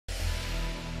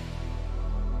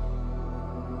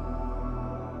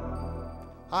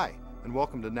Hi, and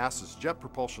welcome to NASA's Jet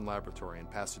Propulsion Laboratory in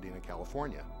Pasadena,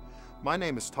 California. My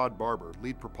name is Todd Barber,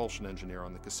 lead propulsion engineer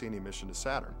on the Cassini mission to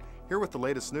Saturn, here with the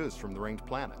latest news from the ringed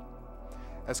planet.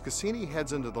 As Cassini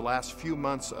heads into the last few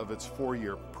months of its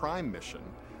 4-year prime mission,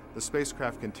 the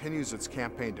spacecraft continues its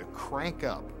campaign to crank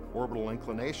up orbital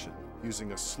inclination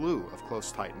using a slew of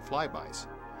close Titan flybys.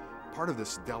 Part of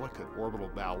this delicate orbital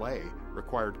ballet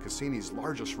required Cassini's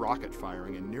largest rocket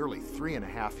firing in nearly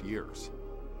 3.5 years.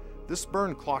 This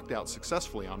burn clocked out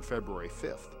successfully on February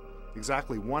 5th,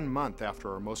 exactly 1 month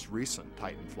after our most recent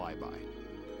Titan flyby.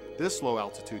 This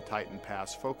low-altitude Titan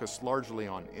pass focused largely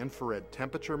on infrared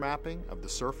temperature mapping of the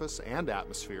surface and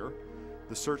atmosphere,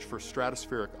 the search for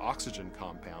stratospheric oxygen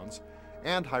compounds,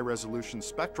 and high-resolution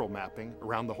spectral mapping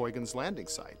around the Huygens landing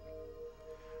site.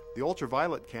 The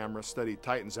ultraviolet camera studied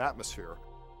Titan's atmosphere,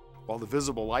 while the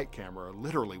visible light camera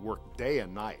literally worked day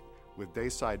and night with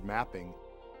dayside mapping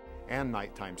and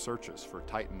nighttime searches for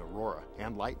Titan aurora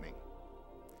and lightning.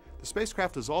 The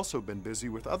spacecraft has also been busy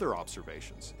with other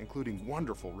observations, including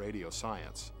wonderful radio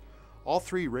science. All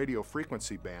 3 radio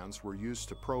frequency bands were used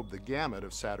to probe the gamut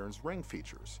of Saturn's ring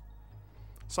features.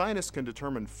 Scientists can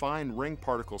determine fine ring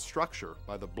particle structure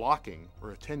by the blocking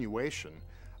or attenuation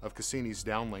of Cassini's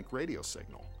downlink radio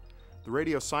signal. The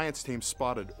radio science team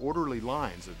spotted orderly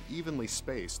lines of evenly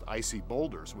spaced icy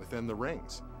boulders within the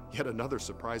rings, yet another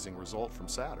surprising result from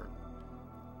Saturn.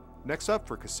 Next up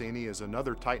for Cassini is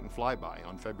another Titan flyby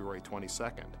on February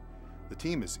 22nd. The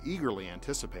team is eagerly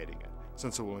anticipating it,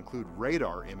 since it will include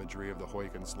radar imagery of the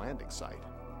Huygens landing site.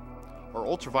 Our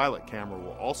ultraviolet camera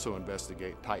will also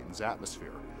investigate Titan's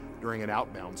atmosphere during an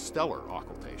outbound stellar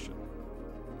occultation.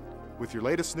 With your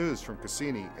latest news from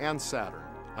Cassini and Saturn,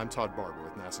 I'm Todd Barber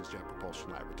with NASA's Jet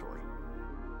Propulsion Laboratory.